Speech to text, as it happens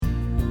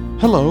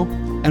Hello,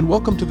 and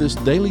welcome to this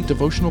daily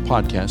devotional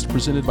podcast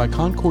presented by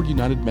Concord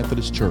United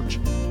Methodist Church.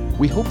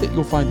 We hope that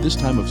you'll find this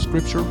time of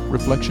scripture,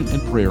 reflection,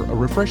 and prayer a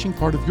refreshing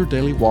part of your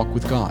daily walk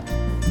with God.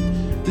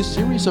 This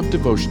series of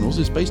devotionals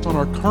is based on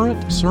our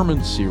current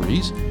sermon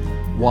series,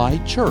 Why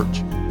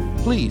Church?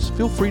 Please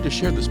feel free to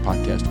share this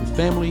podcast with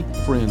family,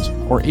 friends,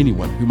 or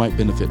anyone who might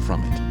benefit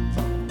from it.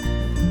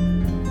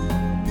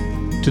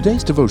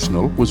 Today's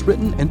devotional was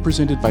written and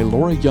presented by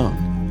Laura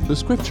Young. The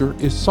scripture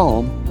is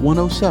Psalm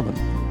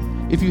 107.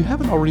 If you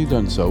haven't already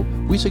done so,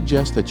 we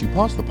suggest that you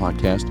pause the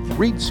podcast,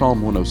 read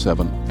Psalm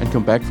 107, and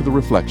come back for the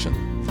reflection.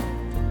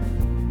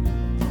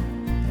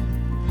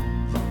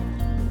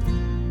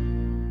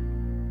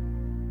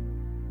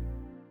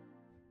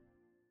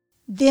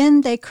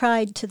 Then they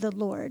cried to the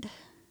Lord.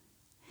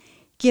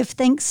 Give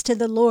thanks to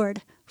the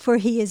Lord, for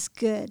he is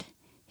good.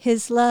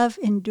 His love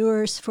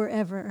endures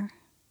forever.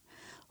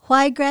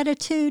 Why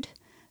gratitude?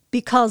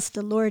 Because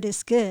the Lord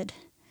is good.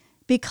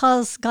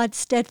 Because God's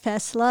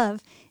steadfast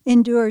love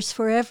endures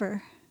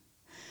forever.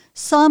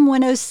 Psalm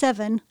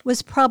 107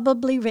 was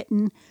probably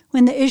written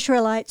when the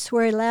Israelites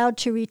were allowed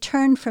to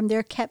return from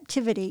their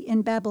captivity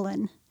in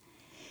Babylon.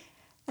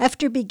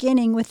 After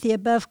beginning with the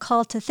above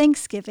call to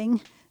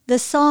thanksgiving, the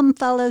psalm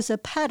follows a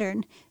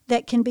pattern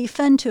that can be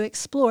fun to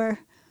explore,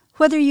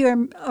 whether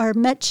you are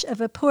much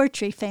of a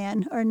poetry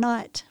fan or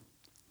not.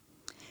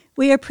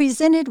 We are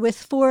presented with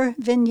 4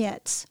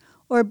 vignettes,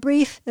 or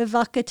brief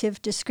evocative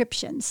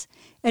descriptions,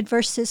 at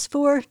verses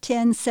 4,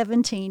 10,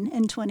 17,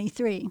 and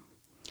 23.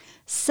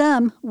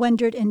 Some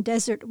wandered in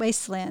desert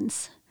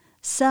wastelands.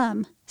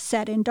 Some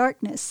sat in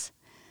darkness.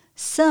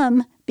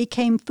 Some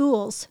became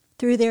fools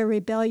through their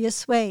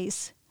rebellious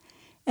ways.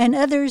 And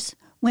others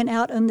went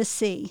out on the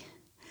sea.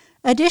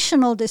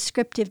 Additional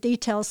descriptive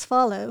details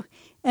follow,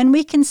 and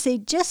we can see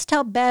just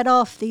how bad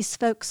off these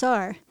folks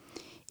are.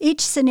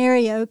 Each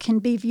scenario can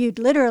be viewed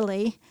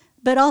literally,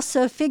 but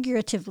also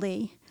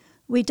figuratively.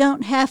 We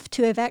don't have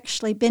to have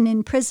actually been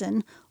in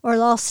prison or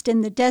lost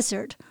in the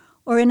desert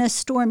or in a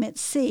storm at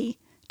sea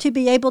to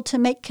be able to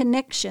make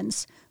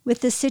connections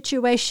with the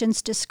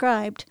situations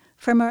described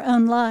from our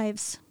own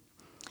lives.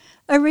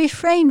 A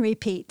refrain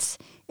repeats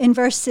in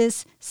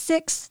verses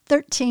 6,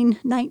 13,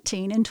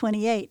 19, and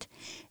 28.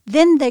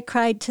 Then they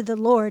cried to the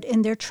Lord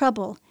in their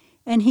trouble,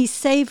 and he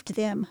saved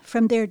them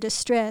from their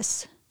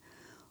distress.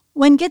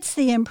 One gets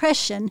the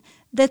impression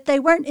that they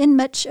weren't in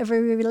much of a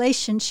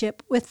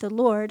relationship with the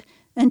Lord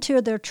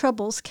until their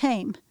troubles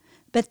came,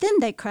 but then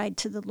they cried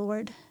to the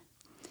Lord.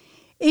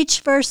 Each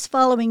verse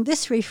following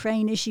this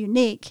refrain is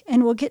unique,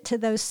 and we'll get to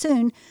those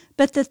soon,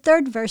 but the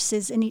third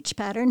verses in each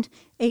pattern,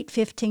 8,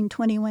 15,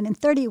 21, and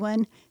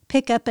 31,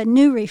 pick up a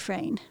new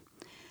refrain.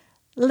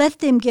 Let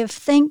them give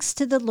thanks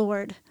to the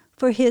Lord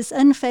for his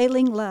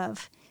unfailing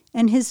love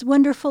and his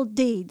wonderful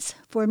deeds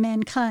for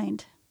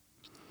mankind.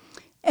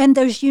 And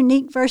those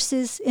unique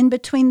verses in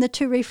between the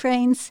 2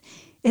 refrains,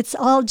 it's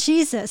all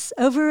Jesus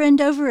over and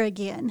over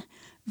again.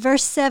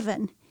 Verse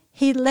 7,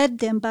 he led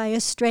them by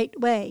a straight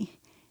way.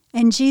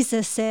 And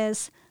Jesus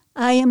says,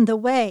 I am the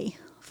way,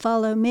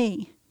 follow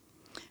me.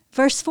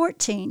 Verse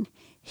 14,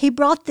 he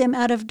brought them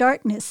out of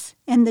darkness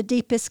and the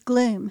deepest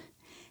gloom.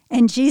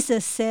 And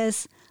Jesus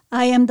says,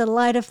 I am the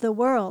light of the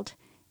world.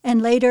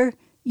 And later,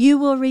 you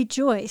will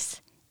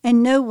rejoice,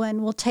 and no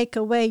one will take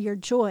away your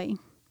joy.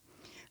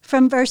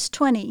 From verse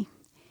 20,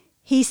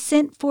 he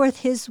sent forth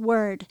his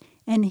word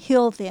and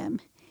healed them.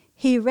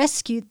 He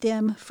rescued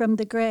them from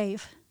the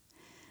grave.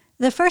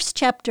 The first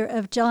chapter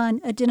of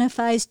John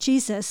identifies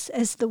Jesus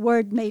as the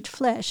Word made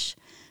flesh.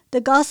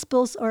 The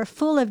Gospels are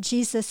full of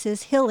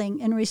Jesus'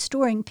 healing and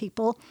restoring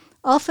people,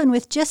 often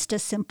with just a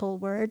simple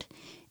word,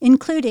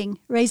 including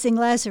raising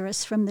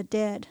Lazarus from the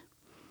dead.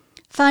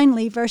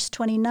 Finally, verse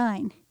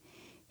 29,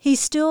 he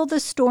stilled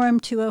the storm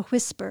to a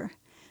whisper.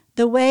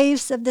 The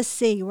waves of the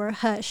sea were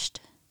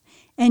hushed.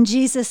 And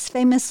Jesus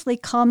famously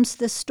calms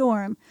the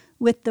storm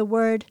with the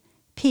word,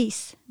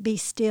 peace, be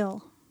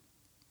still.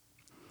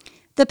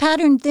 The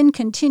pattern then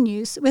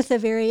continues with a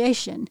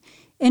variation.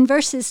 In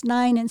verses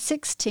 9 and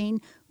 16,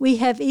 we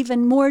have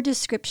even more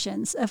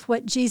descriptions of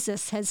what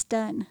Jesus has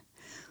done.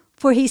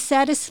 For he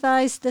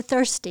satisfies the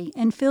thirsty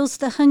and fills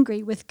the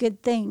hungry with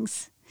good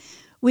things.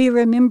 We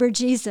remember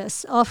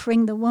Jesus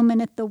offering the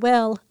woman at the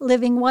well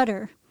living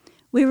water.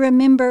 We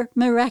remember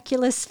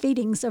miraculous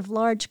feedings of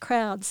large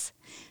crowds.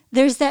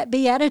 There's that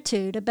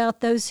beatitude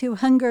about those who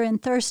hunger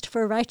and thirst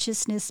for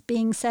righteousness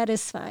being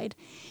satisfied.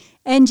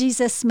 And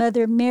Jesus'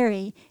 mother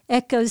Mary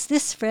echoes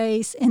this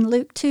phrase in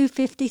Luke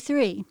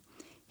 2:53.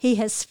 He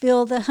has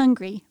filled the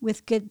hungry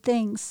with good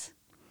things.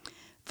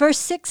 Verse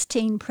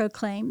 16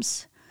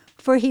 proclaims,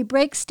 for he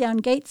breaks down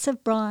gates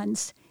of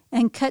bronze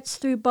and cuts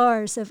through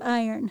bars of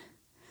iron.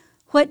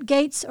 What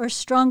gates are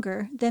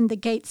stronger than the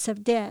gates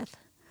of death?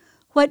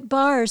 What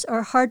bars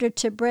are harder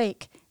to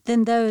break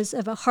than those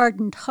of a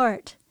hardened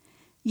heart?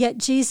 Yet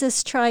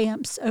Jesus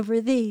triumphs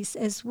over these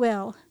as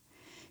well.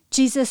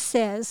 Jesus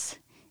says,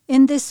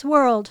 in this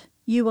world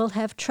you will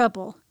have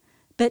trouble,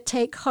 but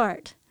take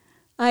heart.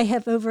 I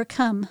have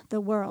overcome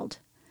the world.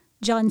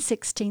 John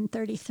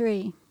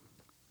 16:33.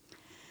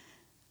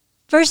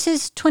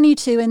 Verses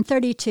 22 and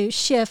 32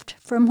 shift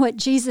from what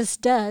Jesus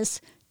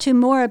does to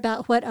more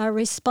about what our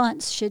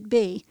response should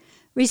be.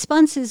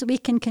 Responses we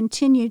can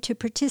continue to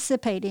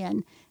participate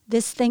in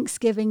this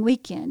Thanksgiving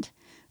weekend,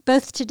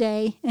 both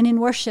today and in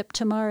worship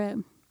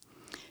tomorrow.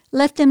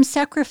 Let them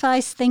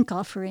sacrifice thank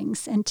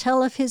offerings and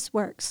tell of his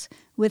works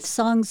with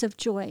songs of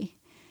joy.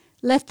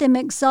 Let them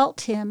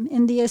exalt him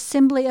in the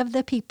assembly of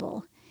the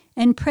people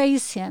and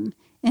praise him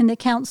in the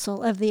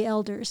council of the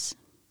elders.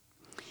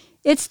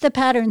 It's the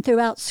pattern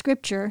throughout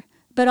Scripture,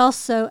 but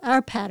also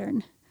our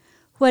pattern.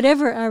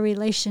 Whatever our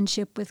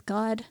relationship with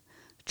God,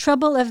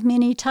 trouble of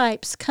many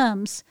types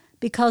comes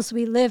because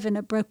we live in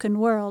a broken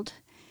world.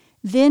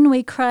 Then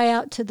we cry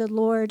out to the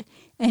Lord,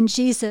 and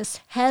Jesus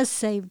has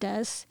saved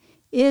us,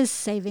 is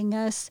saving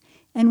us,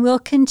 and will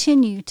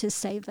continue to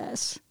save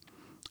us.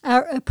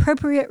 Our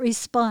appropriate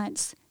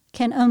response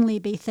can only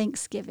be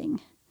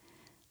thanksgiving.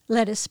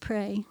 Let us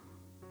pray.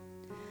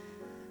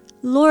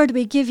 Lord,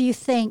 we give you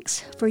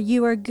thanks, for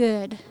you are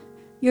good.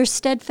 Your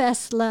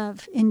steadfast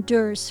love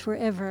endures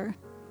forever.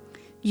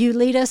 You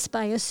lead us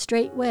by a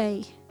straight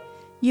way.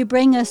 You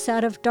bring us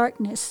out of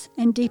darkness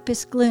and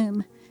deepest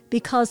gloom,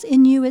 because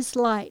in you is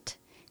light,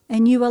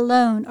 and you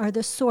alone are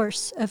the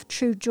source of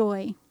true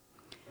joy.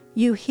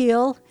 You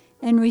heal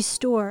and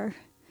restore.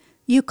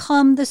 You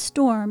calm the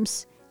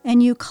storms,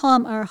 and you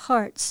calm our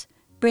hearts,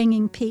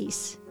 bringing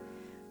peace.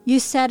 You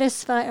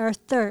satisfy our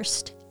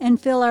thirst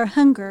and fill our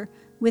hunger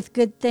with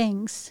good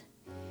things.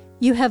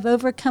 You have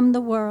overcome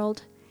the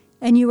world,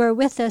 and you are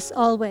with us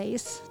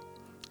always.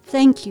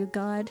 Thank you,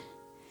 God.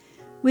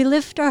 We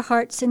lift our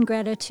hearts in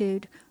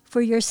gratitude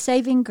for your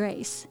saving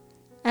grace,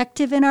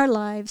 active in our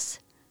lives,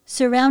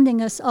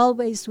 surrounding us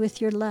always with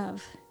your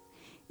love.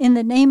 In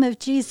the name of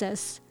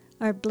Jesus,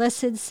 our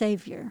blessed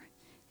Savior.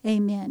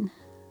 Amen.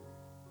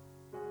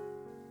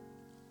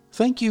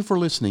 Thank you for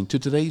listening to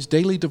today's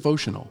daily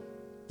devotional.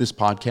 This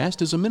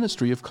podcast is a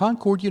ministry of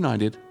Concord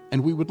United,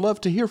 and we would love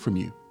to hear from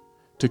you.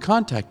 To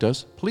contact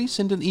us, please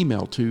send an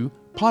email to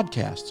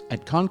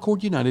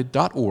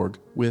podcasts@concordunited.org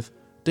with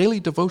Daily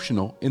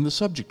Devotional in the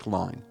subject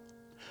line.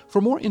 For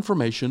more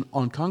information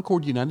on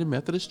Concord United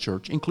Methodist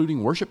Church,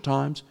 including worship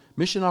times,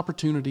 mission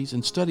opportunities,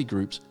 and study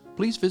groups,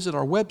 please visit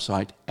our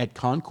website at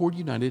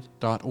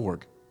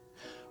concordunited.org.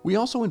 We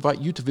also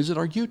invite you to visit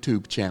our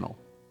YouTube channel,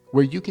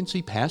 where you can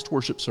see past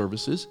worship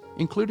services,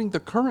 including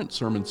the current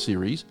sermon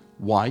series,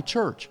 Why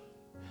Church?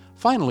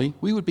 Finally,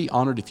 we would be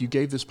honored if you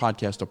gave this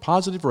podcast a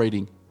positive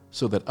rating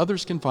so that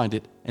others can find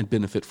it and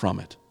benefit from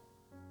it.